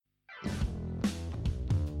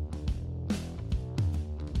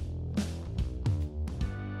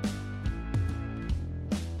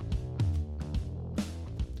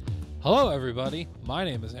Hello, everybody. My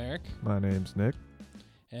name is Eric, My name's Nick.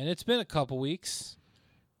 and it's been a couple weeks.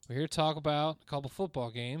 We're here to talk about a couple football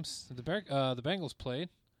games that the Bengals played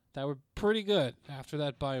that were pretty good after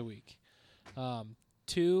that bye week.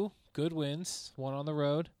 Two good wins, one on the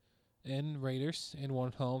road in Raiders, and one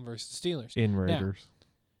at home versus the Steelers. In Raiders.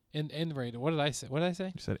 In Raiders. What did I say? What did I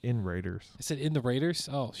say? You said in Raiders. I said in the Raiders.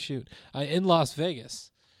 Oh shoot! In Las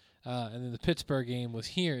Vegas, and then the Pittsburgh game was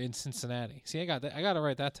here in Cincinnati. See, I got that. I got it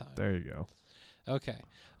right that time. There you go. Okay.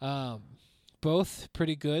 Both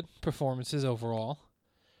pretty good performances overall.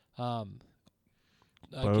 Both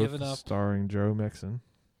Giving up starring Joe Mixon.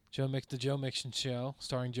 the Joe Mixon show,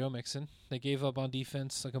 starring Joe Mixon. They gave up on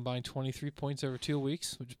defense a combined 23 points over 2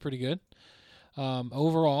 weeks, which is pretty good.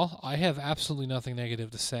 Overall, I have absolutely nothing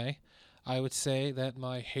negative to say. I would say that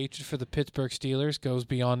my hatred for the Pittsburgh Steelers goes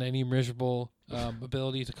beyond any miserable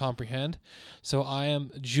ability to comprehend. So I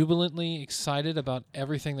am jubilantly excited about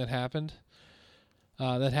everything that happened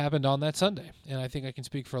on that Sunday. And I think I can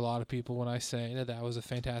speak for a lot of people when I say that that was a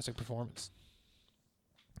fantastic performance.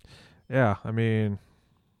 Yeah, I mean,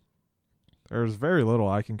 there's very little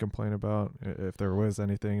I can complain about. If there was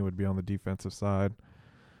anything, it would be on the defensive side.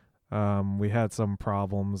 We had some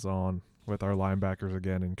problems with our linebackers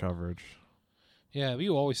again in coverage. Yeah, but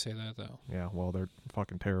you always say that, though. Yeah, well, they're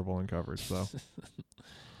fucking terrible in coverage, so.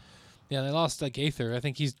 Yeah, they lost Gaither. I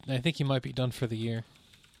think he might be done for the year.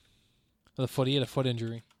 He had a foot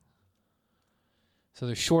injury. So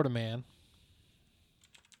they're short a man.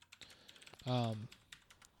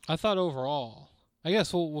 I thought overall, I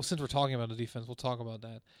guess we'll since we're talking about the defense, we'll talk about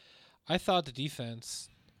that. I thought the defense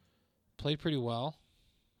played pretty well,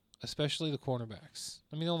 especially the cornerbacks.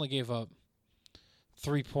 I mean, they only gave up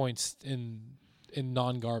 3 points in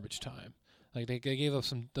non-garbage time. Like they gave up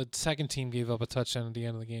the second team gave up a touchdown at the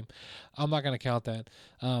end of the game. I'm not going to count that.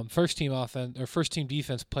 First team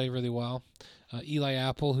defense played really well. Eli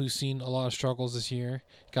Apple, who's seen a lot of struggles this year,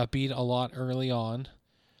 got beat a lot early on,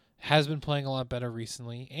 has been playing a lot better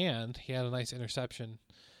recently, and he had a nice interception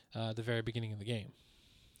at the very beginning of the game.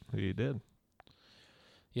 He did.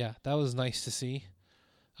 Yeah, that was nice to see.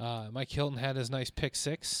 Mike Hilton had his nice pick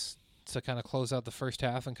six to kind of close out the first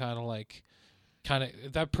half and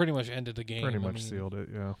that pretty much ended the game. Pretty much sealed it,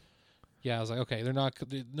 yeah. Yeah, I was like, okay,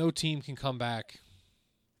 no team can come back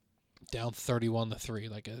down 31-3.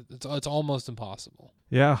 Like it's almost impossible.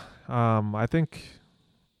 Yeah, I think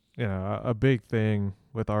a big thing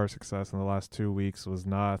with our success in the last 2 weeks was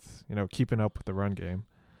not keeping up with the run game.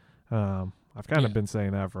 I've kind of been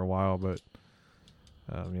saying that for a while, but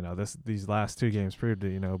these last 2 games proved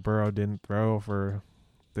it. Burrow didn't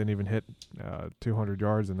even hit 200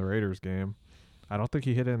 yards in the Raiders game. I don't think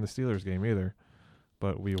he hit it in the Steelers game either,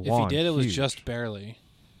 but we won. If he did, it was just barely.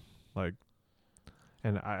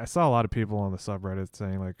 And I saw a lot of people on the subreddit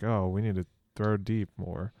saying like, "Oh, we need to throw deep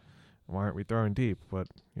more. Why aren't we throwing deep?" But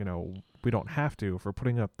we don't have to if we're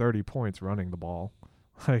putting up 30 points running the ball.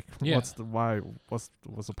 What's the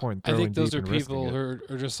point? I think those are deep people who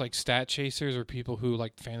are just like stat chasers or people who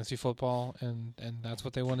like fantasy football and that's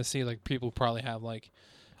what they want to see. Like people who probably have like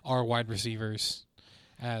our wide receivers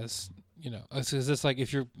as is this like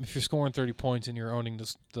if you're scoring 30 points and you're owning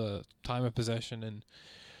the time of possession, and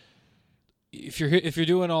if you're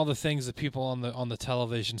doing all the things that people on the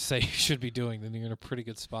television say you should be doing, then you're in a pretty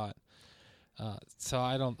good spot. So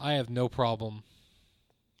I have no problem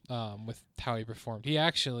with how he performed. He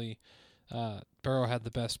actually Burrow had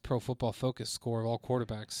the best Pro Football Focus score of all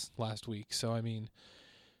quarterbacks last week. So I mean,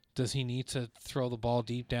 does he need to throw the ball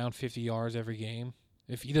deep down 50 yards every game?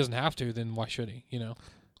 If he doesn't have to, then why should he?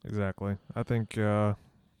 Exactly. I think, and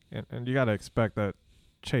you got to expect that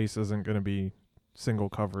Chase isn't going to be single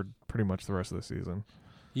covered pretty much the rest of the season.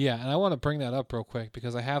 Yeah, and I want to bring that up real quick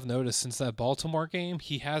because I have noticed since that Baltimore game,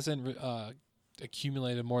 he hasn't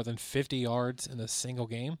accumulated more than 50 yards in a single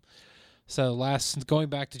game. So going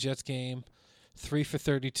back to Jets game, 3 for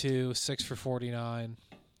 32, 6 for 49,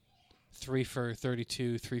 3 for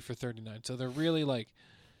 32, 3 for 39. So they're really like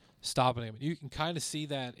stopping him. You can kind of see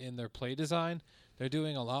that in their play design. They're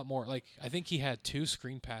doing a lot more. Like I think he had 2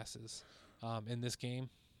 screen passes in this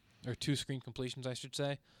game, or 2 screen completions, I should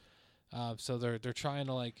say. So they're trying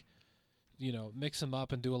to mix him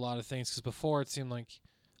up and do a lot of things, because before it seemed like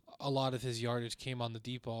a lot of his yardage came on the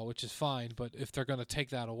deep ball, which is fine. But if they're going to take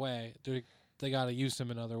that away, they got to use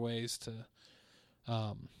him in other ways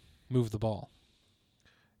to move the ball.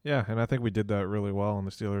 Yeah, and I think we did that really well in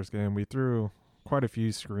the Steelers game. We threw quite a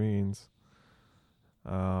few screens,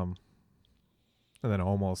 and then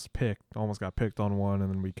almost got picked on one,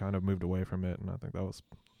 and then we kind of moved away from it, and I think that was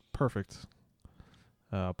perfect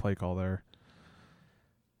play call there.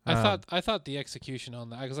 I thought the execution on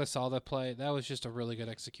that, because I saw that play, that was just a really good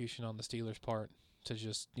execution on the Steelers' part to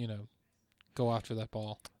just go after that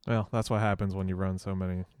ball. Well, that's what happens when you run so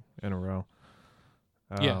many in a row.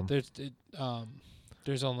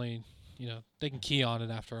 There's only they can key on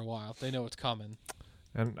it after a while. They know it's coming.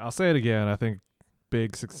 And I'll say it again. I think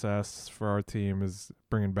big success for our team is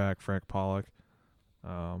bringing back Frank Pollock.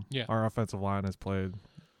 Our offensive line has played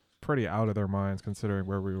pretty out of their minds considering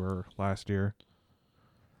where we were last year.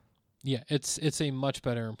 Yeah, it's a much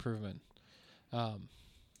better improvement. I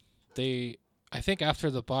think after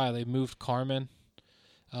the bye they moved Carmen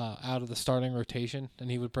out of the starting rotation, and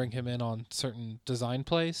he would bring him in on certain design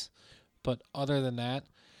plays. But other than that,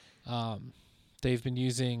 they've been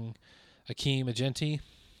using Akeem Agenti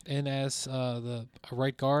in as a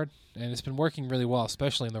right guard, and it's been working really well,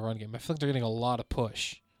 especially in the run game. I feel like they're getting a lot of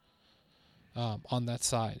push on that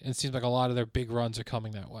side. And it seems like a lot of their big runs are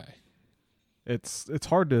coming that way. It's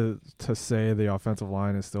hard to say the offensive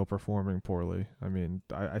line is still performing poorly. I mean,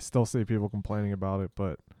 I still see people complaining about it,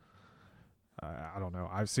 but I don't know.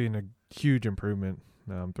 I've seen a huge improvement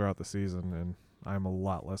throughout the season, and I'm a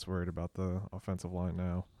lot less worried about the offensive line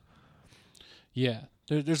now. Yeah,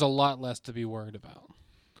 there's a lot less to be worried about.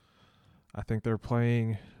 I think they're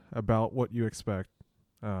playing about what you expect.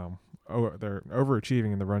 They're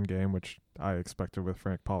overachieving in the run game, which I expected with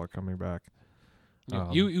Frank Pollock coming back.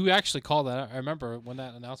 You actually called that out. I remember when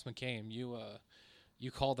that announcement came, you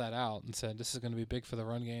called that out and said, this is going to be big for the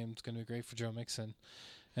run game. It's going to be great for Joe Mixon.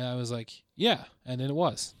 And I was like, yeah, and then it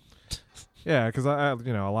was. Yeah, because a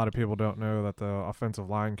lot of people don't know that the offensive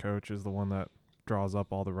line coach is the one that draws up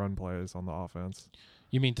all the run plays on the offense.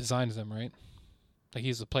 You mean designs them, right? Like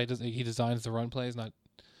he designs the run plays, not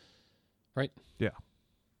right? Yeah.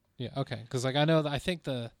 Yeah, okay. Because I think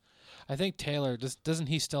Taylor doesn't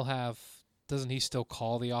he still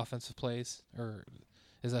call the offensive plays, or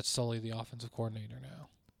is that solely the offensive coordinator now?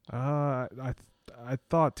 I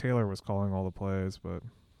thought Taylor was calling all the plays, but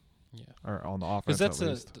or on the offense at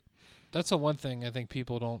least. That's one thing I think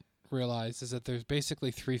people don't realize, is that there's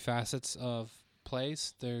basically three facets of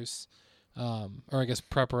plays. There's or I guess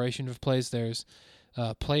preparation of plays. There's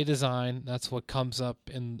play design. That's what comes up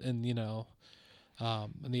in the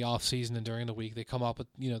off season and during the week. They come up with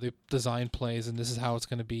they design plays, and this is how it's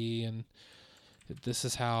going to be, and this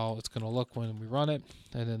is how it's going to look when we run it.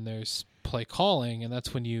 And then there's play calling, and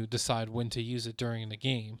that's when you decide when to use it during the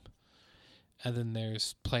game. And then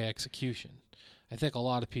there's play execution. I think a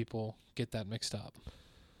lot of people get that mixed up.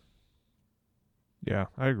 Yeah,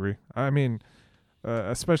 I agree. I mean,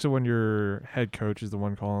 especially when your head coach is the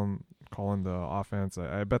one calling the offense,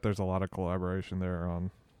 I bet there's a lot of collaboration there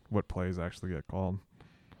on what plays actually get called.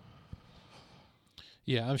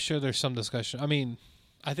 Yeah, I'm sure there's some discussion. I mean,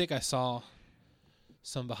 I think I saw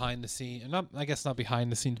some behind the scenes, not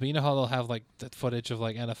behind the scenes, but you know how they'll have like that footage of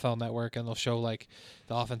like NFL Network, and they'll show like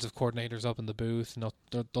the offensive coordinators up in the booth, and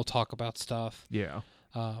they'll talk about stuff. Yeah.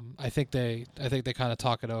 I think they kind of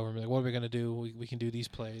talk it over and be like, what are we going to do? We can do these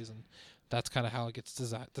plays, and that's kind of how it gets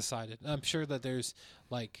decided. And I'm sure that there's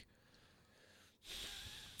like,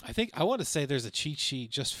 I want to say there's a cheat sheet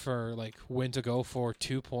just for like when to go for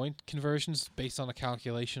 2-point conversions based on a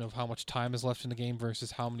calculation of how much time is left in the game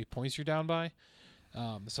versus how many points you're down by.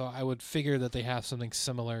 So I would figure that they have something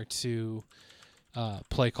similar to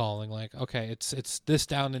play calling. Like, okay, it's this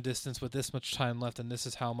down and distance with this much time left, and this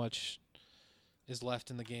is how much is left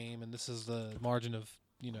in the game, and this is the margin of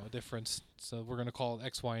difference. So we're going to call it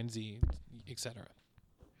X, Y, and Z, etc.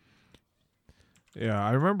 Yeah,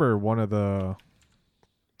 I remember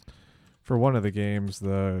for one of the games,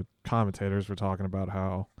 the commentators were talking about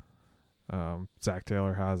how Zach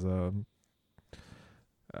Taylor has a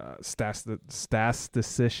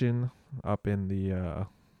statistician up in the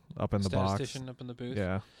box. Statistician up in the booth.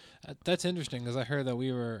 Yeah, that's interesting, because I heard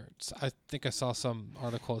that I think I saw some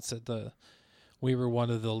article that said we were one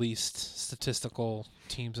of the least statistical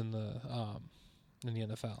teams in the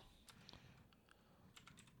NFL.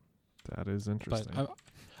 That is interesting. But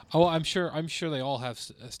I'm sure they all have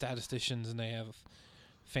statisticians, and they have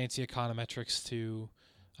fancy econometrics to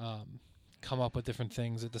come up with different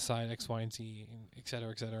things that decide X, Y, and Z, et cetera,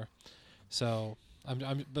 et cetera. So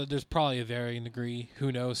but there's probably a varying degree.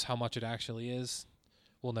 Who knows how much it actually is?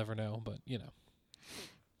 We'll never know, but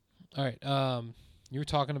All right. You were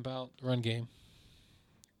talking about the run game.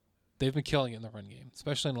 They've been killing it in the run game,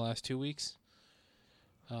 especially in the last 2 weeks.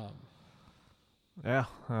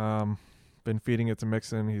 Been feeding it to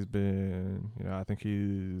Mixon. He's been, I think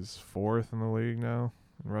he's 4th in the league now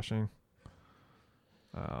in rushing.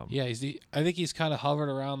 I think he's kind of hovered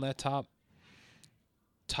around that top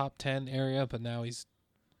 10 area, but now he's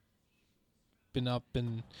been up,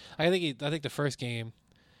 and I think the first game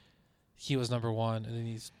he was number one, and then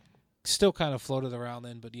he's still kind of floated around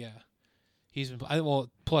then. But yeah, he's been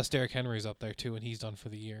plus Derrick Henry's up there too, and he's done for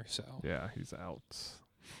the year. So yeah, he's out.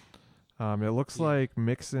 It looks like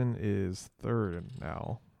Mixon is third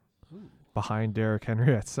now, behind Derrick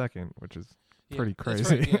Henry at second, which is pretty crazy.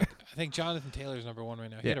 That's right, yeah. I think Jonathan Taylor's number one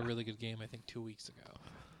right now. He had a really good game, I think, 2 weeks ago.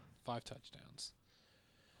 5 touchdowns.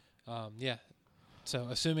 Yeah. So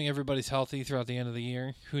assuming everybody's healthy throughout the end of the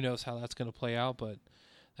year, who knows how that's going to play out, but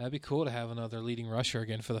that'd be cool to have another leading rusher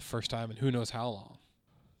again for the first time in who knows how long.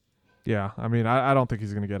 Yeah, I mean, I don't think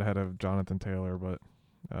he's going to get ahead of Jonathan Taylor, but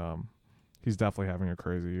he's definitely having a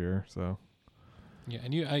crazy year. So yeah,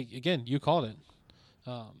 and you called it.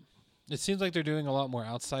 It seems like they're doing a lot more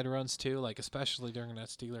outside runs too, like especially during that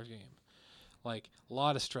Steelers game. Like a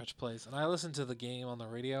lot of stretch plays. And I listened to the game on the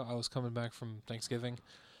radio. I was coming back from Thanksgiving,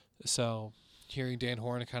 so hearing Dan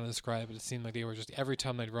Horn kind of describe it, it seemed like they were just every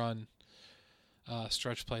time they'd run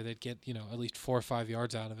stretch play, they'd get at least 4 or 5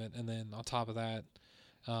 yards out of it, and then on top of that.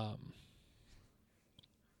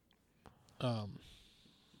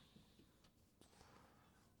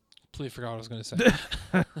 Completely forgot what I was going to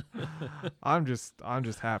say. I'm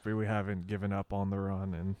just happy we haven't given up on the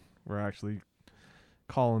run and we're actually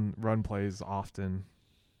calling run plays often.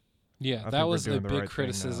 Yeah, that was a big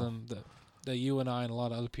criticism that you and I and a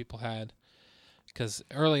lot of other people had, because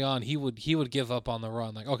early on he would give up on the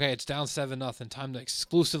run, like, okay, it's down 7-0, time to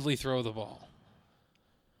exclusively throw the ball.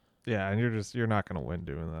 Yeah, and you're not going to win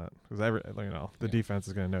doing that, because the defense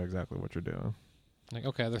is going to know exactly what you're doing. Like,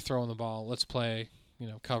 okay, they're throwing the ball, let's play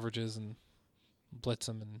coverages and blitz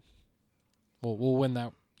them, and we'll win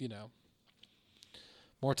that.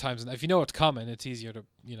 More times than if you know what's coming, it's easier to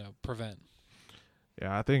prevent.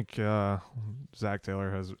 Yeah, I think Zach Taylor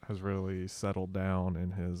has really settled down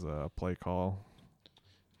in his play call.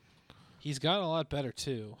 He's gotten a lot better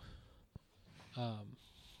too.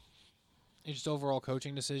 It's just overall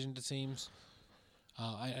coaching decision, it seems.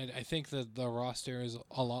 I think that the roster is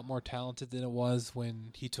a lot more talented than it was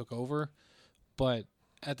when he took over, but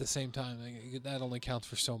at the same time, that only counts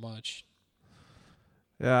for so much.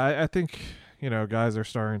 Yeah, I think guys are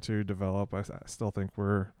starting to develop. I still think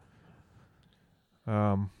we're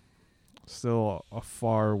still a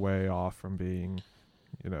far way off from being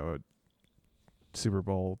a Super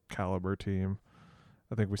Bowl caliber team.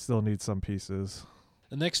 I think we still need some pieces.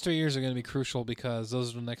 The next 3 years are going to be crucial because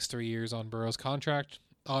those are the next 3 years on Burrow's contract.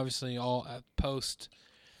 Obviously, all at post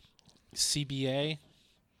CBA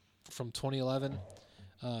from 2011,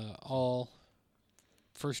 all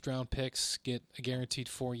first-round picks get a guaranteed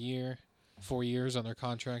 4 years on their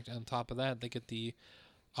contract. And on top of that, they get the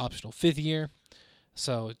optional 5th year.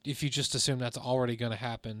 So if you just assume that's already going to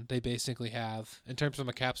happen, they basically have, in terms of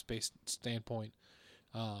a cap space standpoint,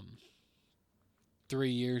 3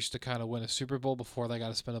 years to kind of win a Super Bowl before they got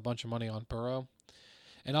to spend a bunch of money on Burrow.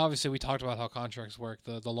 And obviously we talked about how contracts work.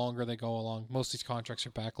 The longer they go along, most of these contracts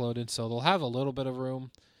are backloaded, so they'll have a little bit of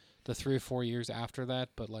room the 3 or 4 years after that,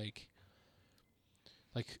 but like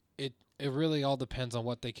it really all depends on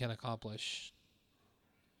what they can accomplish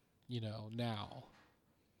now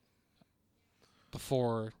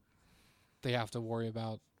before they have to worry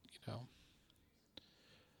about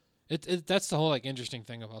that's the whole interesting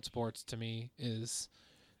thing about sports to me is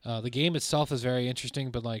the game itself is very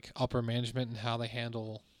interesting, but upper management and how they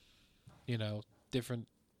handle different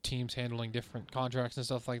teams handling different contracts and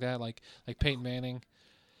stuff like that, like Peyton Manning,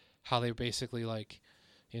 how they basically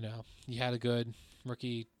you had a good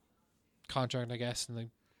rookie contract, I guess, and they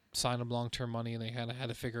signed him long-term money, and they had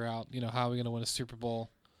to figure out how are we going to win a Super Bowl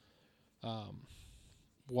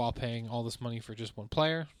while paying all this money for just one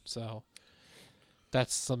player. So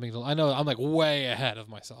that's something I know I'm way ahead of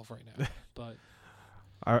myself right now, but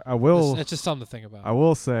I will. It's just something to think about. I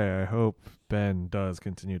will say I hope Ben does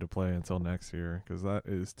continue to play until next year, because that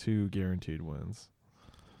is 2 guaranteed wins.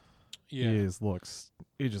 Yeah, he just looks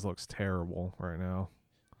terrible right now.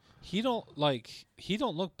 He don't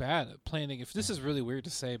look bad at playing. If this is really weird to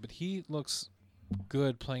say, but he looks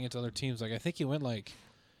good playing against other teams. I think he went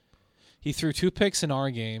he threw 2 picks in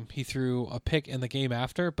our game. He threw a pick in the game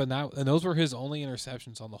after, and those were his only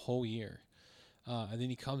interceptions on the whole year. And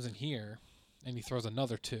then he comes in here and he throws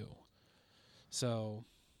another 2. So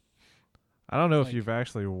I don't know if you've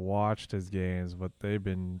actually watched his games, but they've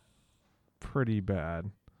been pretty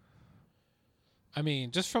bad. I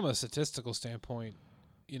mean, just from a statistical standpoint,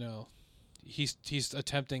 he's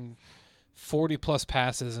attempting 40 plus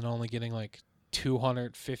passes and only getting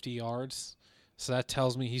 250 yards. So that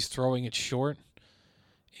tells me he's throwing it short,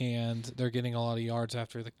 and they're getting a lot of yards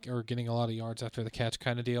after the catch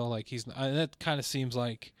kind of deal. That kind of seems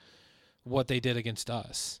like what they did against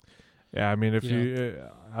us. Yeah, I mean, if You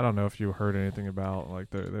I don't know if you heard anything about like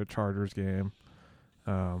their Chargers game,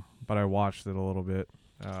 but I watched it a little bit.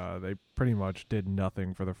 They pretty much did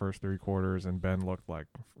nothing for the first 3 quarters, and Ben looked like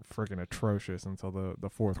freaking atrocious until the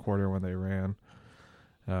fourth quarter when they ran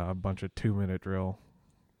a bunch of 2-minute drill,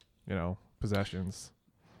 possessions.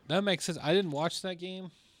 That makes sense. I didn't watch that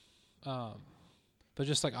game, but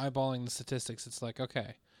just like eyeballing the statistics, it's like,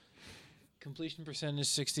 okay, completion percentage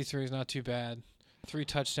 63 is not too bad. 3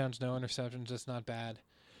 touchdowns, no interceptions, that's not bad.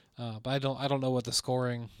 But I don't know what the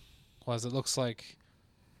scoring was. It looks like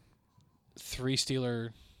 3 Steeler.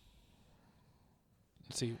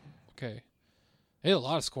 Let's see. Okay, they had a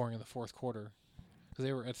lot of scoring in the fourth quarter because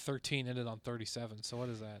they were at 13, ended on 37. So what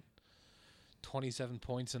is that? 27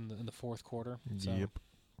 points in the fourth quarter. So Yep.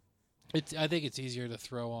 I think it's easier to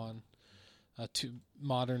throw on 2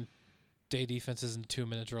 modern day defenses in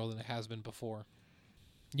 2-minute drill than it has been before.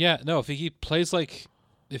 Yeah, no. If he plays like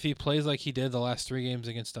he did the last 3 games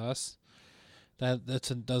against us,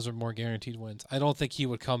 those are more guaranteed wins. I don't think he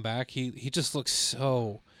would come back. He just looks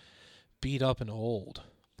so beat up and old.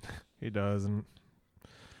 He does, and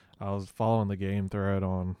I was following the game thread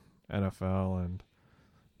on NFL, and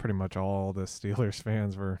pretty much all the Steelers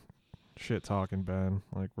fans were shit talking Ben,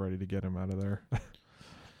 like ready to get him out of there.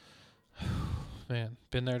 Man,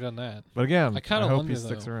 been there, done that. But again, I kinda hope wonder, he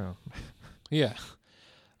sticks though. around. Yeah.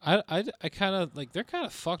 I kind of like they're kind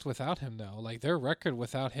of fucked without him though. Like their record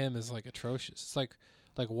without him is like atrocious. It's like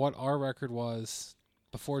what our record was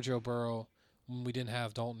before Joe Burrow when we didn't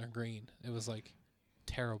have Dalton or Green. It was like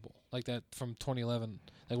terrible. Like that from 2011.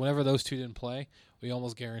 Like whenever those 2 didn't play, we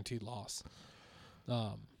almost guaranteed loss.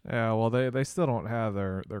 Yeah, well, they still don't have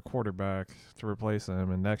their quarterback to replace him,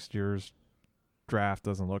 and next year's draft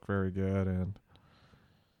doesn't look very good, and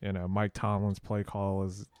Mike Tomlin's play call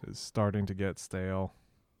is starting to get stale.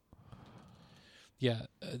 Yeah,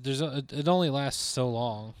 it only lasts so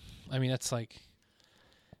long. I mean, that's like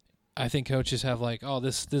I think coaches have like, oh,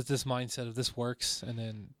 this mindset of this works, and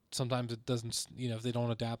then sometimes it doesn't. If they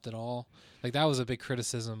don't adapt at all. Like that was a big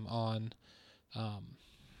criticism on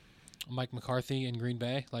Mike McCarthy in Green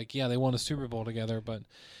Bay. Like, yeah, they won a Super Bowl together, but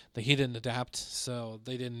he didn't adapt, so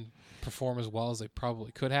they didn't perform as well as they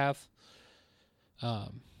probably could have.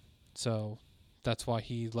 So that's why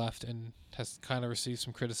he left and has kind of received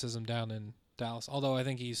some criticism down in Dallas. Although I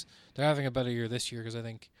think they're having a better year this year because I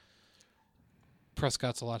think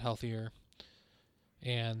Prescott's a lot healthier,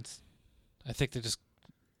 and I think they just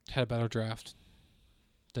had a better draft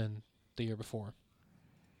than the year before.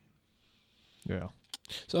 Yeah.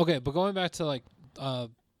 So okay, but going back to like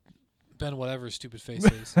Ben, whatever his stupid face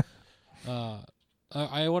is,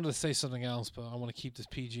 I wanted to say something else, but I want to keep this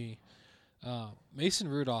PG. Mason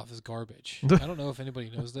Rudolph is garbage. I don't know if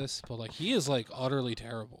anybody knows this, but like he is like utterly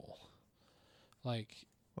terrible. Like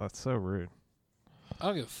That's so rude. I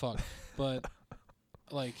don't give a fuck, but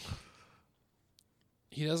like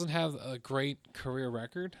he doesn't have a great career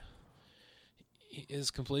record. His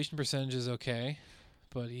completion percentage is okay,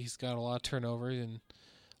 but he's got a lot of turnovers and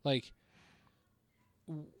like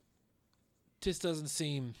just doesn't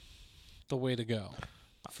seem the way to go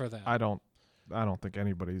for them. I don't think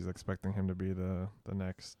anybody's expecting him to be the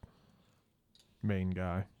next main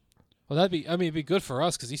guy. Well, it'd be good for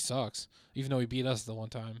us because he sucks, even though he beat us the one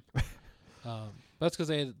time. That's because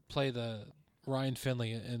they had played Ryan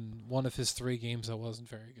Finley in one of his 3 games that wasn't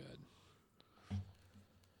very good.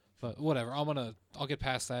 But whatever, I'll get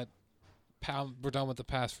past that. We're done with the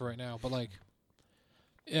past for right now. But like,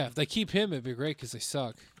 yeah, if they keep him, it'd be great because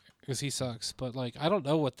he sucks. But like, I don't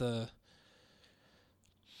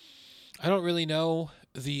really know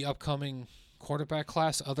the upcoming quarterback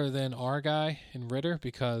class other than our guy in Ritter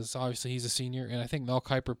because obviously he's a senior, and I think Mel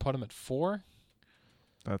Kiper put him at 4.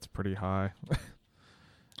 That's pretty high.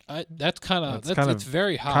 That's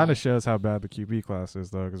very high. Kind of shows how bad the QB class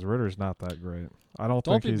is, though, because Ritter's not that great. Don't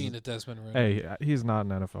be think mean to Desmond Ritter. Hey, he's not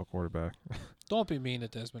an NFL quarterback. Don't be mean to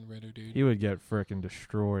Desmond Ritter, dude. He would get frickin'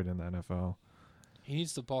 destroyed in the NFL. He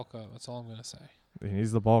needs to bulk up. That's all I'm gonna say. He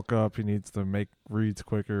needs to bulk up. He needs to make reads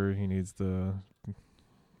quicker. He needs to.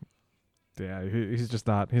 Yeah, he's just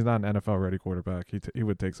not. He's not an NFL ready quarterback. He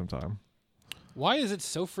would take some time. Why is it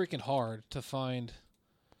so freaking hard to find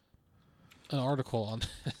an article on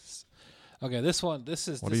this? Okay, this one. This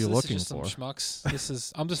is. What are you looking just for? Some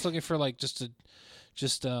schmucks. I'm just looking for like just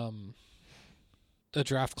a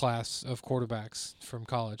draft class of quarterbacks from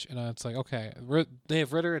college, and it's like okay, they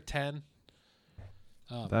have Ritter at 10.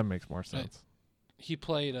 That makes more sense. He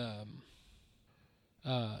played.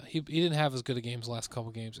 He didn't have as good a games the last couple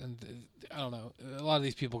games, and I don't know. A lot of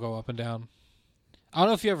these people go up and down. I don't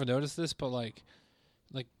know if you ever noticed this, but like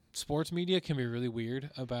sports media can be really weird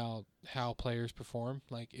about how players perform.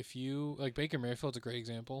 Like if you like Baker Mayfield's a great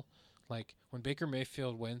example. Like when Baker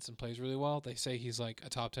Mayfield wins and plays really well, they say he's like a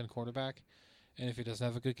top 10 quarterback. And if he doesn't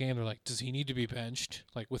have a good game, they're like, does he need to be benched?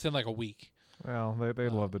 Like within like a week. Well, they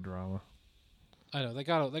love the drama. I know they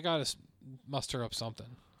gotta muster up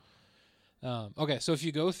something. Okay, so if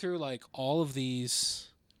you go through like all of these,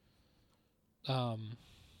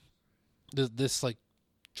 this like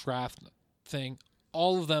draft thing,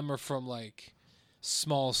 all of them are from like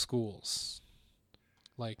small schools,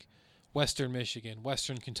 like Western Michigan,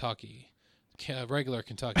 Western Kentucky, regular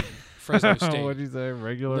Kentucky, Fresno State. What did you say?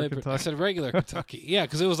 Regular Kentucky? I said regular Kentucky. Yeah,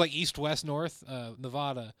 because it was like East, West, North,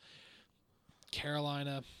 Nevada,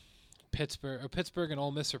 Carolina, Pittsburgh and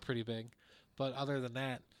Ole Miss are pretty big. But other than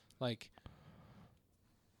that, like,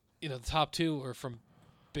 the top two are from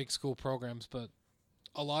big school programs. But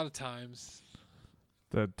a lot of times,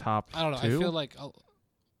 the top I don't know. two? I feel like,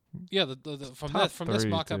 yeah, from this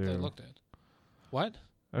mock-up they looked at. What?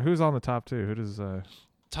 Who's on the top two? Who does?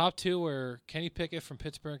 Top two were Kenny Pickett from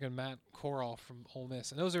Pittsburgh and Matt Corral from Ole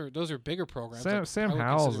Miss, and those are bigger programs. Sam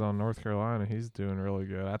Howell's on North Carolina. He's doing really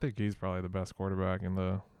good. I think he's probably the best quarterback in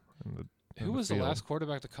the. Who was the last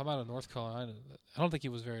quarterback to come out of North Carolina? I don't think he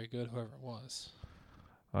was very good. Whoever it was.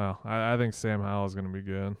 Well, I think Sam Howell is going to be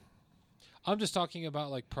good. I'm just talking about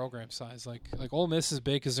like program size. Like Ole Miss is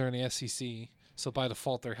big because they're in the SEC, so by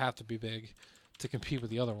default they have to be big to compete with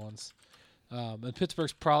the other ones. And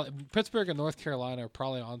Pittsburgh and North Carolina are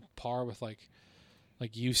probably on par with like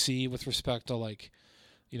UC with respect to like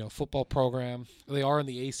football program. They are in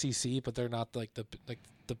the ACC, but they're not like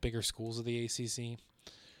the bigger schools of the ACC.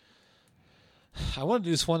 I want to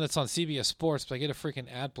do this one that's on CBS Sports, but I get a freaking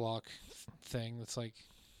ad block thing that's like,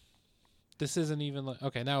 this isn't even like,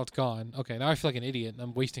 okay, now it's gone. Okay, now I feel like an idiot and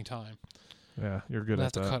I'm wasting time. Yeah, you're good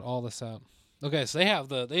at that. I have to cut all this out. Okay, so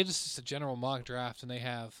they just a general mock draft, and they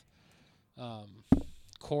have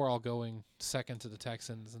Corral going second to the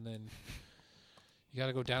Texans, and then you got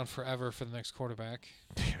to go down forever for the next quarterback.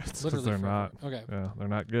 Literally they're forever. not. Okay. Yeah, they're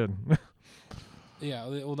not good. Yeah,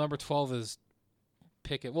 well, number 12 is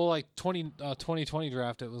Pickett. Well, like 2020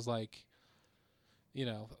 draft, it was like,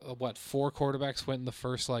 4 quarterbacks went in the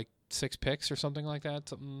first like 6 picks or something like that.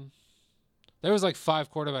 Something. There was like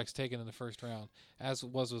 5 quarterbacks taken in the first round, as it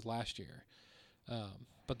was last year.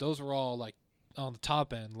 But those were all like on the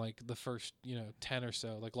top end, like the first 10 or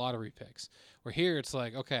so, like lottery picks. Where here it's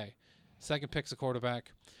like, okay, second pick's a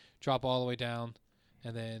quarterback, drop all the way down,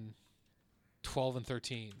 and then 12 and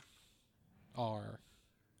 13 are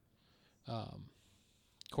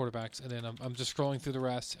quarterbacks, and then I'm just scrolling through the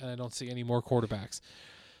rest, and I don't see any more quarterbacks.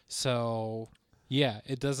 So, yeah,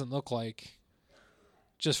 it doesn't look like,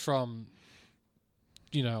 just from,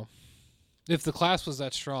 if the class was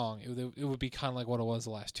that strong, it would be kind of like what it was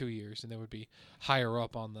the last 2 years, and they would be higher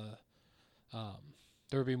up on the,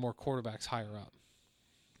 there would be more quarterbacks higher up.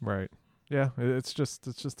 Right. Yeah, it's just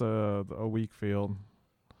a weak field.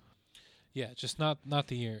 Yeah, just not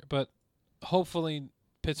the year, but hopefully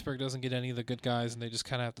Pittsburgh doesn't get any of the good guys, and they just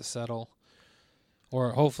kind of have to settle,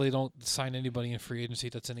 or hopefully don't sign anybody in free agency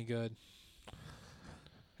that's any good.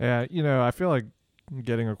 Yeah, I feel like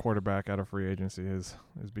getting a quarterback out of free agency is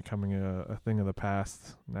becoming a thing of the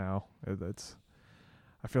past now.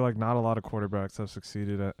 I feel like not a lot of quarterbacks have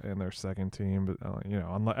succeeded in their second team, but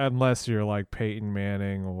unless you're like Peyton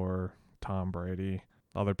Manning or Tom Brady.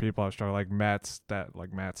 Other people have struggled, like Matt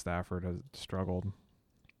Stafford has struggled.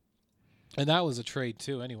 And that was a trade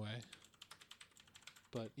too, anyway.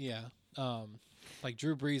 But yeah, like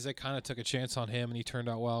Drew Brees, they kind of took a chance on him, and he turned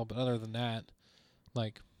out well. But other than that,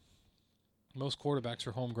 like most quarterbacks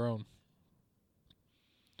are homegrown.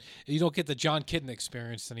 You don't get the John Kidden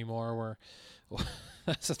experience anymore, where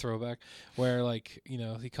that's a throwback. Where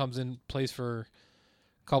he comes in, plays for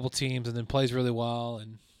a couple teams, and then plays really well,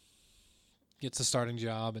 and gets a starting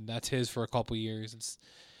job, and that's his for a couple years.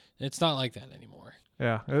 It's not like that anymore.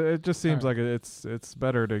 Yeah, it just seems like it's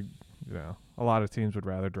better to, a lot of teams would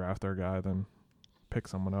rather draft their guy than pick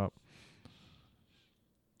someone up.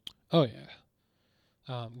 Oh yeah,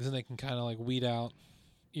 because then they can kind of like weed out,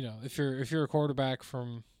 if you're a quarterback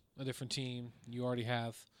from a different team, you already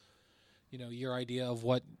have, your idea of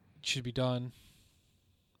what should be done.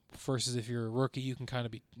 Versus if you're a rookie, you can kind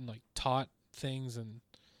of be like taught things, and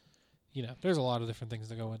there's a lot of different things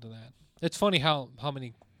that go into that. It's funny how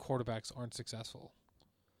many quarterbacks aren't successful.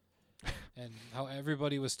 And how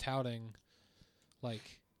everybody was touting, like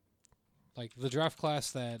the draft class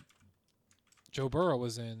that Joe Burrow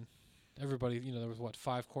was in. Everybody, there was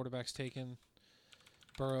 5 quarterbacks taken: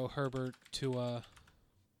 Burrow, Herbert, Tua,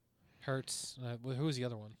 Hurts. Who was the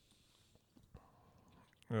other one?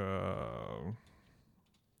 I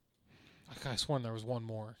sworn there was one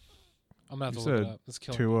more. I'm going to You have to look said it up. It's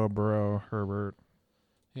killing me. Tua, Burrow, Herbert.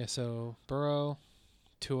 Yeah, so Burrow,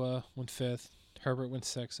 Tua went 5th. Herbert went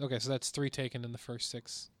 6th. Okay, so that's 3 taken in the first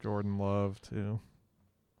 6. Jordan Love, too.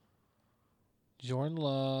 Jordan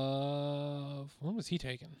Love. When was he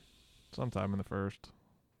taken? Sometime in the first.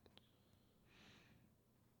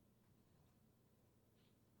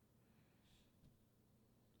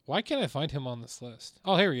 Why can't I find him on this list?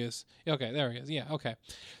 Oh, here he is. Okay, there he is. Yeah, okay.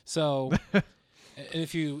 So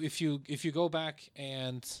if you go back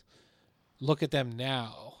and look at them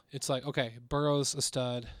now, it's like, okay, Burrow's a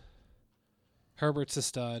stud, Herbert's a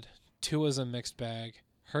stud, Tua's a mixed bag,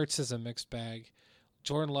 Hurts is a mixed bag,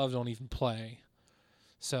 Jordan Love don't even play.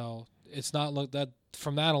 So it's not look that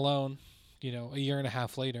from that alone, a year and a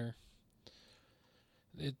half later,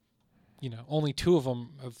 only 2 of them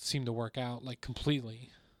have seemed to work out like completely.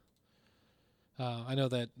 I know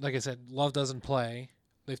that, like I said, Love doesn't play.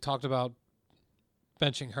 They've talked about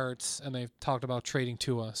benching Hurts, and they've talked about trading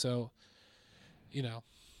Tua. So, can't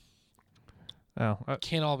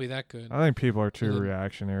all be that good. I think people are too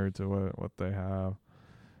reactionary to what they have.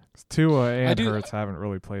 'Cause Tua and Hurts haven't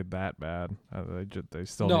really played that bad. They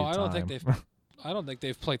still need time. I don't think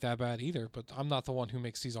they've played that bad either. But I'm not the one who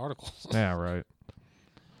makes these articles. Yeah, right.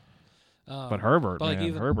 But Herbert,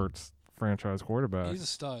 Herbert's franchise quarterback. He's a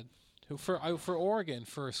stud. For Oregon,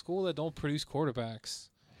 for a school that don't produce quarterbacks,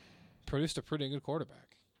 produced a pretty good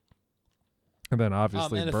quarterback. And then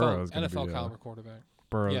obviously Burrow's going to be NFL caliber quarterback.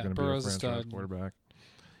 Burrow's going to be a franchise quarterback.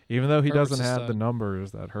 Even though he doesn't have the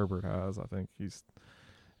numbers that Herbert has, I think he's,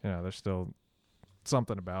 there's still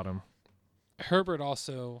something about him. Herbert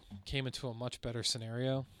also came into a much better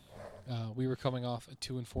scenario. We were coming off a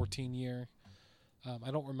 2-14 year.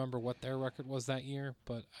 I don't remember what their record was that year,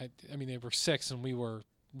 but I mean they were 6 and we were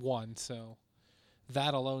 1, so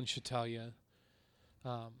that alone should tell you.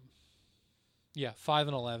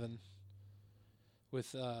 5-11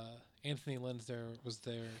 with Anthony Lynn was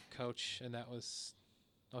their coach, and that was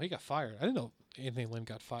he got fired. I didn't know Anthony Lynn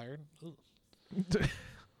got fired.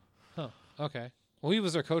 Huh. Okay. Well, he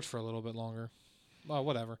was their coach for a little bit longer. Well,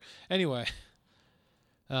 whatever. Anyway,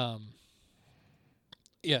 I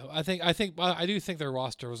do think their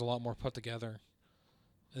roster was a lot more put together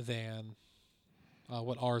than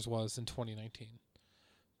what ours was in 2019.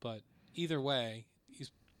 But either way, he's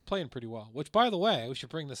playing pretty well. Which, by the way, we should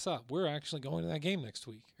bring this up. We're actually going to that game next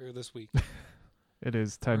week or this week. It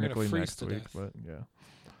is technically next week, but yeah.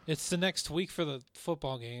 It's the next week for the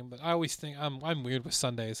football game, but I always think I'm weird with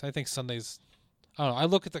Sundays. I think Sundays, I don't know. I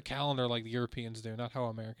look at the calendar like the Europeans do, not how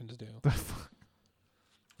Americans do.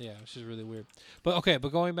 Yeah, which is really weird. But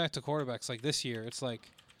going back to quarterbacks, like this year, it's like,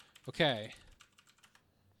 okay,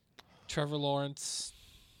 Trevor Lawrence,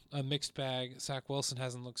 a mixed bag. Zach Wilson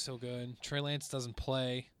hasn't looked so good. Trey Lance doesn't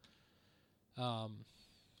play.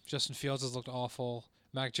 Justin Fields has looked awful.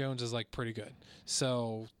 Mac Jones is like pretty good.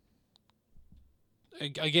 So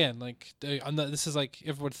again, like this is like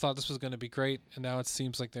everyone thought this was going to be great, and now it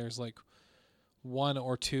seems like there's like 1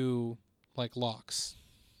 or 2 like locks.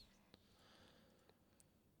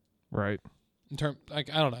 Right. In term,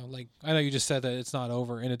 like I don't know, like I know you just said that it's not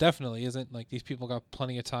over, and it definitely isn't. Like these people got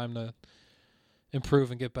plenty of time to improve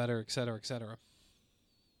and get better, et cetera, et cetera.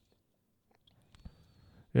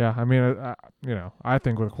 Yeah, I mean, I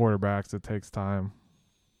think with quarterbacks it takes time.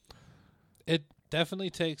 It definitely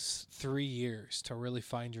takes 3 years to really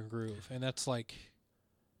find your groove, and that's like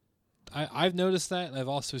I've noticed that, and I've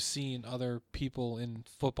also seen other people in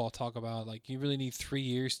football talk about like you really need 3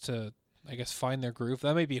 years to, I guess, find their groove.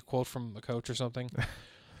 That may be a quote from a coach or something,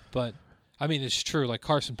 but I mean it's true. Like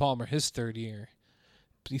Carson Palmer, his 3rd year,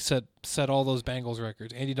 he set all those Bengals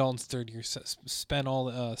records. Andy Dalton's 3rd year set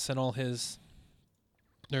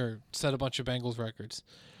a bunch of Bengals records.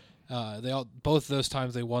 Both of those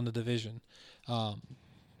times they won the division.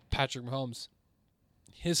 Patrick Mahomes,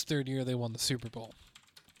 his 3rd year they won the Super Bowl.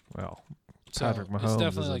 Well, Patrick Mahomes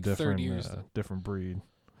definitely is a like different, 3rd years, different breed.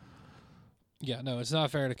 Yeah, no, it's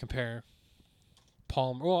not fair to compare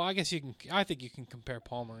Palmer. Well, I guess you can. I think you can compare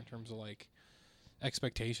Palmer in terms of like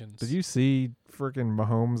expectations. Did you see freaking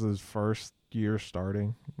Mahomes' first year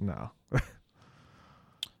starting? No.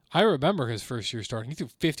 I remember his first year starting. He threw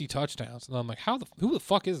 50 touchdowns, and I'm like, who the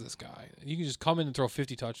fuck is this guy? You can just come in and throw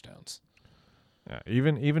 50 touchdowns. Yeah,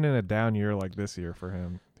 even in a down year like this year for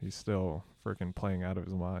him, he's still freaking playing out of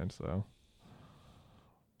his mind. So.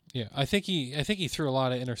 Yeah, I think he threw a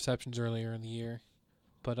lot of interceptions earlier in the year,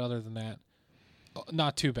 but other than that,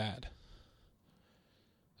 not too bad.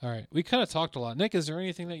 All right, we kind of talked a lot. Nick, is there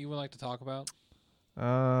anything that you would like to talk about?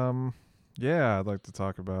 Yeah, I'd like to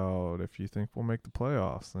talk about if you think we'll make the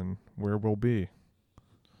playoffs and where we'll be.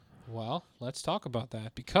 Well, let's talk about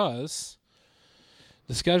that because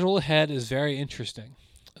the schedule ahead is very interesting.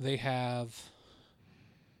 They have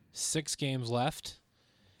 6 games left,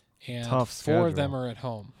 and Tough 4 of them schedule. are at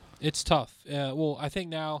home. It's tough. Well, I think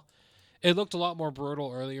now it looked a lot more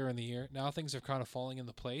brutal earlier in the year. Now things are kind of falling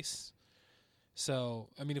into place. So,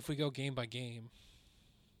 I mean, if we go game by game,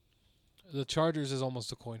 the Chargers is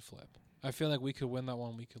almost a coin flip. I feel like we could win that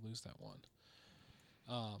one, we could lose that one.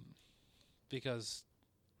 Because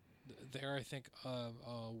they're, I think,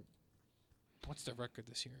 what's their record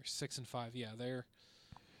this year? 6-5. Yeah, they're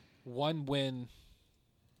 1 win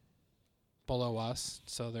below us,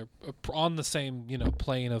 so they're on the same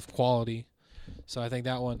plane of quality. So I think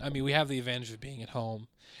that one. I mean, we have the advantage of being at home,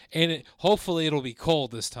 and hopefully it'll be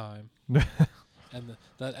cold this time, and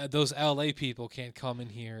those LA people can't come in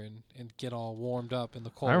here and get all warmed up in the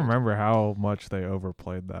cold. I remember how much they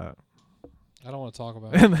overplayed that. I don't want to talk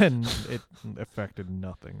about it. And then it affected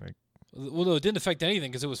nothing. Like, well, no, it didn't affect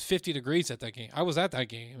anything because it was 50 degrees at that game. I was at that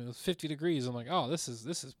game. It was 50 degrees. I'm like, oh, this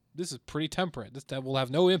is pretty temperate. That will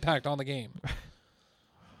have no impact on the game.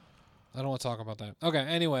 I don't want to talk about that. Okay,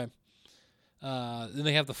 anyway. Then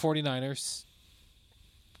they have the 49ers.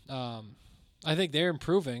 I think they're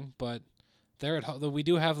improving, but they're at home. We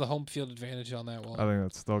do have the home field advantage on that one. I think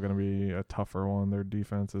that's still going to be a tougher one. Their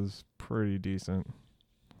defense is pretty decent.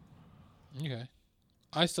 Okay.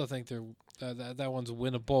 I still think that one's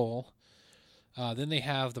winnable. Then they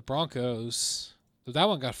have the Broncos. That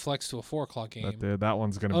one got flexed to a 4:00 game. That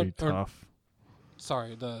one's going to be tough.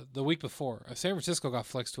 Sorry, the week before. San Francisco got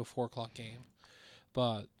flexed to a 4:00 game.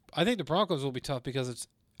 But I think the Broncos will be tough because it's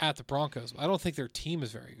at the Broncos. I don't think their team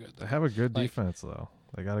is very good, though. They have a good defense, though.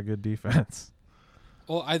 They got a good defense.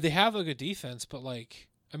 Well, they have a good defense, but,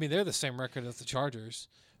 they're the same record as the Chargers.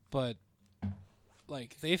 But,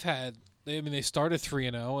 they started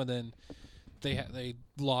 3-0, and then they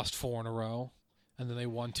lost 4 in a row, and then they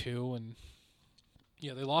won 2, and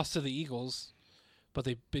they lost to the Eagles, but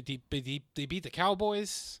they beat the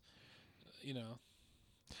Cowboys.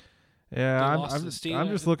 Yeah, I'm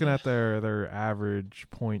just looking at their average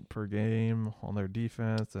point per game on their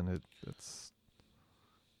defense, and it's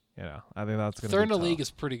I think that's going to be third in the tough. league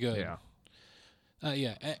is pretty good.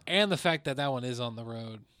 Yeah. And the fact that one is on the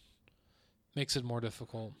road makes it more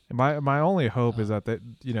difficult. My only hope is that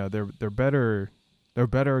they're better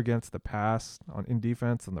against the pass in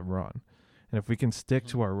defense than the run, and if we can stick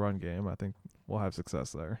to our run game, I think we'll have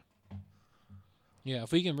success there. Yeah,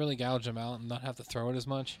 if we can really gouge them out and not have to throw it as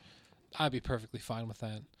much, I'd be perfectly fine with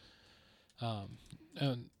that.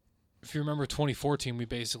 And if you remember 2014, we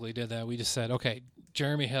basically did that. We just said, okay,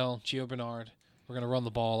 Jeremy Hill, Gio Bernard, we're going to run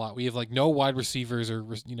the ball a lot. We have no wide receivers it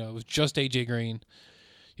was just A.J. Green.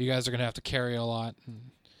 You guys are going to have to carry a lot.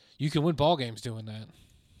 And you can win ball games doing that.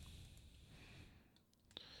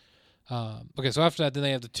 Okay, so after that, then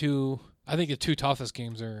they have the two toughest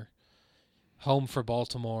games are home for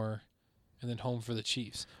Baltimore and then home for the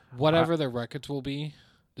Chiefs. Whatever their records will be,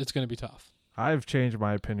 it's going to be tough. I've changed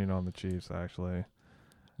my opinion on the Chiefs, actually.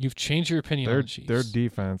 You've changed your opinion on the Chiefs. Their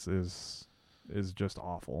defense is just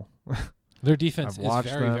awful. Their defense I've watched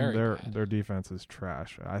is very, them. very bad. Their defense is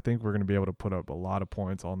trash. I think we're going to be able to put up a lot of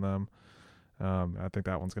points on them. I think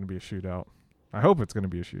that one's going to be a shootout. I hope it's going to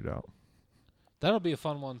be a shootout. That'll be a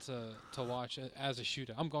fun one to watch as a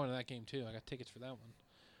shootout. I'm going to that game, too. I got tickets for that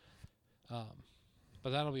one. But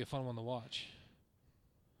that'll be a fun one to watch.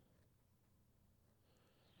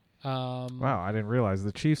 Wow, I didn't realize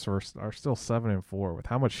the Chiefs are still 7-4 with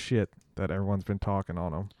how much shit that everyone's been talking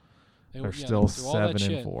on them. They're still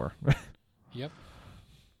 7-4. Yep.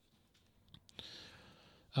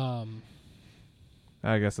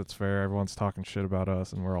 I guess it's fair. Everyone's talking shit about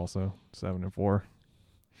us, and we're also 7-4.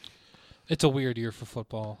 It's a weird year for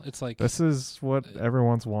football. It's like this is what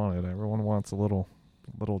everyone's wanted. Everyone wants a little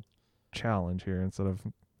challenge here instead of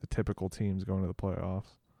the typical teams going to the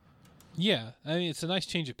playoffs. Yeah, I mean it's a nice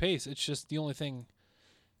change of pace. It's just the only thing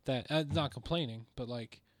that not complaining, but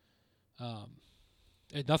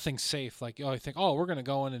nothing's safe. Like I think, we're gonna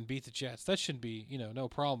go in and beat the Jets. That should be no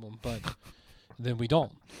problem. But then we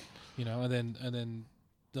don't, and then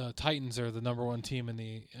the Titans are the number 1 team in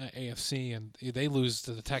the AFC, and they lose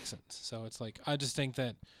to the Texans. So it's like I just think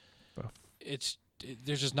that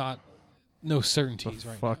there's just no certainties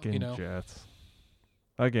right now. Fucking Jets.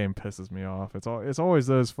 That game pisses me off. It's always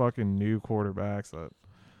those fucking new quarterbacks that.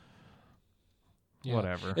 Yeah.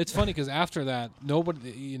 Whatever. It's funny because after that,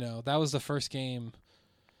 nobody, that was the first game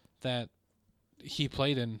that he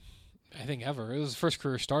played in, I think, ever. It was his first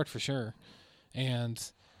career start for sure. And,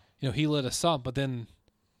 he lit us up. But then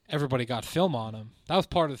everybody got film on him. That was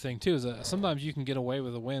part of the thing too. Is that sometimes you can get away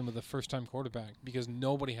with a win with a first-time quarterback because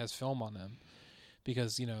nobody has film on them.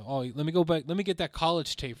 Because let me go back. Let me get that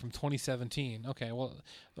college tape from 2017. Okay, well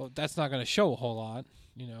that's not going to show a whole lot.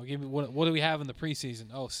 Give me what do we have in the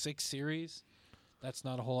preseason? 6 series. That's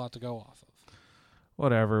not a whole lot to go off of.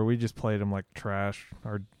 Whatever. We just played him like trash.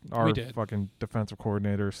 Our fucking defensive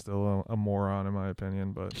coordinator is still a moron in my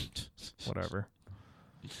opinion, but whatever.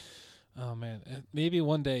 Oh man, maybe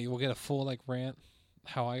one day we'll get a full rant.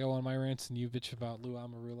 How I go on my rants and you bitch about Lou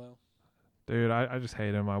Amarulo. Dude, I just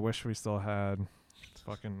hate him. I wish we still had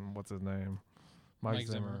fucking what's his name, Mike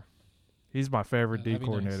Zimmer. He's my favorite D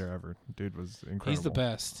coordinator ever. Dude was incredible. He's the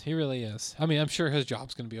best. He really is. I mean, I'm sure his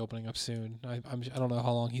job's going to be opening up soon. I don't know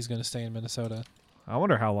how long he's going to stay in Minnesota. I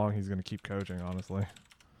wonder how long he's going to keep coaching, honestly.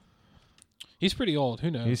 He's pretty old. Who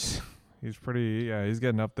knows? He's pretty, he's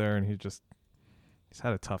getting up there, and he's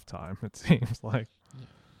had a tough time, it seems like.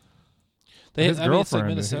 Yeah. His girlfriend, it's like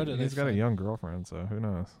Minnesota. He's got a young girlfriend, so who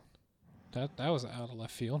knows? That was out of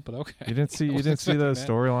left field, but okay. You didn't see those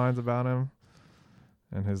storylines about him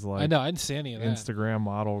and his I know, I didn't see any of that. Instagram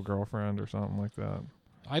model girlfriend or something like that.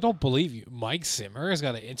 I don't believe you. Mike Zimmer has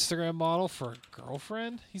got an Instagram model for a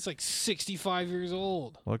girlfriend? He's like 65 years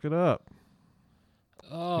old. Look it up.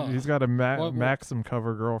 Oh. He's got a Maxim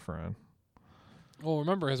cover girlfriend. Well,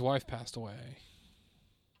 remember his wife passed away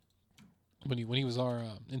when he was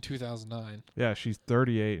in 2009. Yeah, she's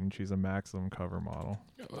 38 and she's a Maxim cover model.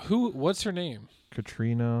 What's her name?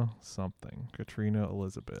 Katrina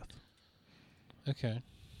Elizabeth. Okay.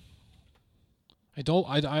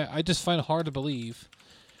 I just find it hard to believe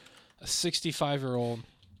a 65-year-old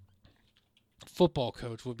football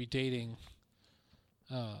coach would be dating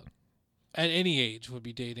at any age would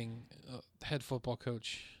be dating a head football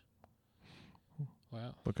coach.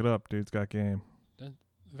 Wow. Look it up, dude's got game.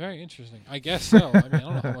 Very interesting. I guess so. I mean, I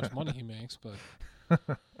don't know how much money he makes, but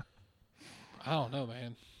I don't know,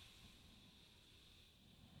 man.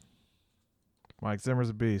 Mike Zimmer's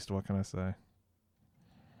a beast. What can I say?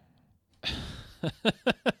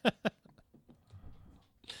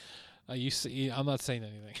 I'm not saying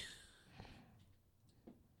anything.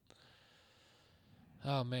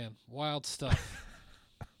 Oh man, wild stuff.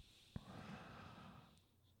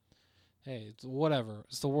 Hey, it's whatever.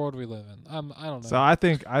 It's the world we live in. I don't know. So I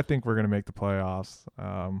think we're gonna make the playoffs.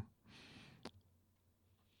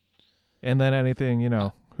 And then anything,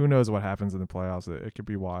 who knows what happens in the playoffs? It could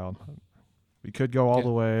be wild. We could go all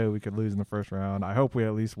the way. We could lose in the first round. I hope we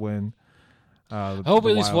at least win. I hope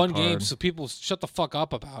at least one game so people shut the fuck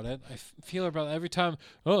up about it. I feel about it every time.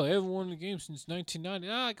 Oh, they haven't won the game since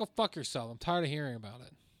 1990. Go fuck yourself. I'm tired of hearing about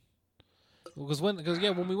it. Because when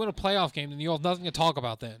we win a playoff game, then you have nothing to talk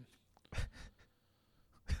about then.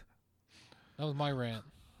 That was my rant.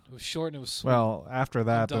 It was short and it was sweet. Well, after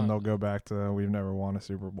that, then they'll go back to we've never won a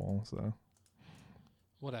Super Bowl. So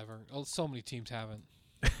whatever. So many teams haven't.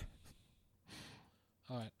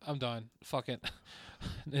 All right, I'm done. Fuck it.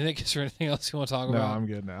 Nick, is there anything else you want to talk about? No, I'm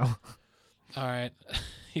good now. All right.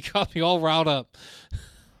 You got me all riled up.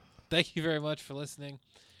 Thank you very much for listening.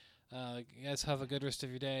 You guys have a good rest of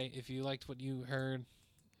your day. If you liked what you heard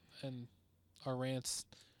and our rants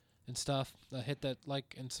and stuff, hit that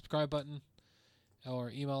like and subscribe button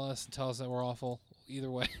or email us and tell us that we're awful.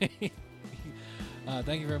 Either way.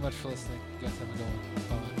 Thank you very much for listening. You guys have a good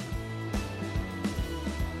one. Bye-bye.